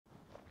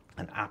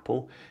And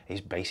Apple is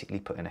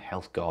basically putting a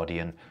health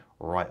guardian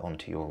right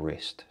onto your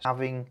wrist.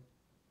 Having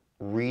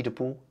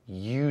readable,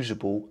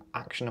 usable,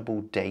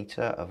 actionable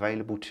data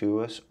available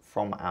to us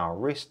from our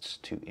wrists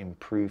to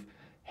improve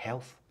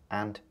health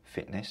and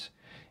fitness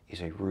is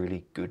a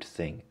really good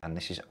thing, and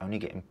this is only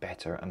getting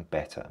better and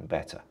better and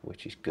better,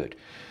 which is good.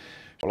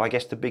 Well, I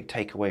guess the big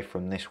takeaway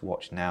from this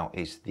watch now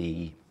is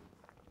the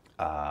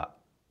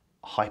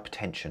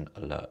hypertension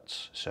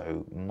alerts.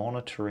 So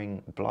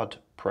monitoring blood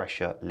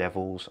pressure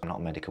levels. I'm not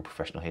a medical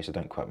professional here, so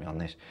don't quote me on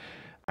this.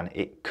 And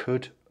it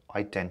could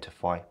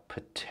identify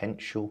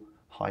potential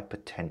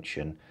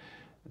hypertension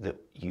that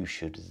you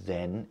should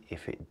then,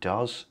 if it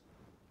does,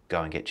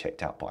 go and get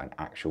checked out by an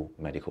actual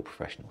medical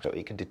professional. So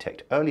it can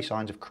detect early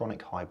signs of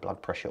chronic high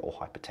blood pressure or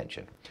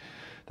hypertension.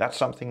 That's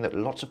something that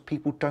lots of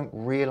people don't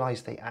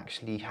realize they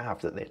actually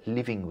have, that they're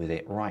living with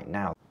it right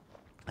now.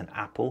 And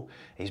Apple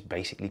is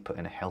basically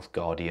putting a health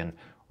guardian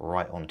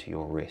right onto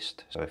your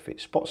wrist. So if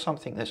it spots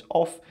something that's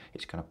off,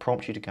 it's going to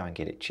prompt you to go and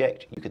get it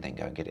checked. You can then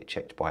go and get it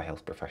checked by a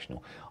health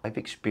professional. I've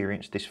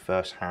experienced this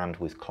firsthand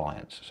with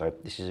clients, so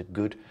this is a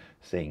good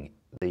thing.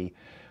 The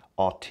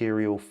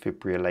arterial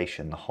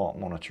fibrillation, the heart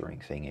monitoring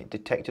thing, it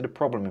detected a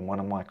problem in one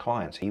of my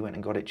clients. He went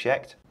and got it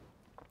checked.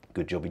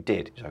 Good job he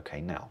did. It's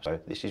okay now. So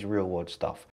this is real world stuff.